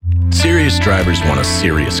Serious drivers want a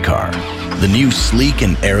serious car. The new sleek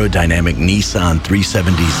and aerodynamic Nissan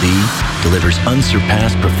 370Z delivers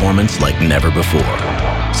unsurpassed performance like never before.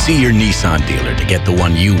 See your Nissan dealer to get the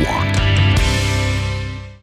one you want.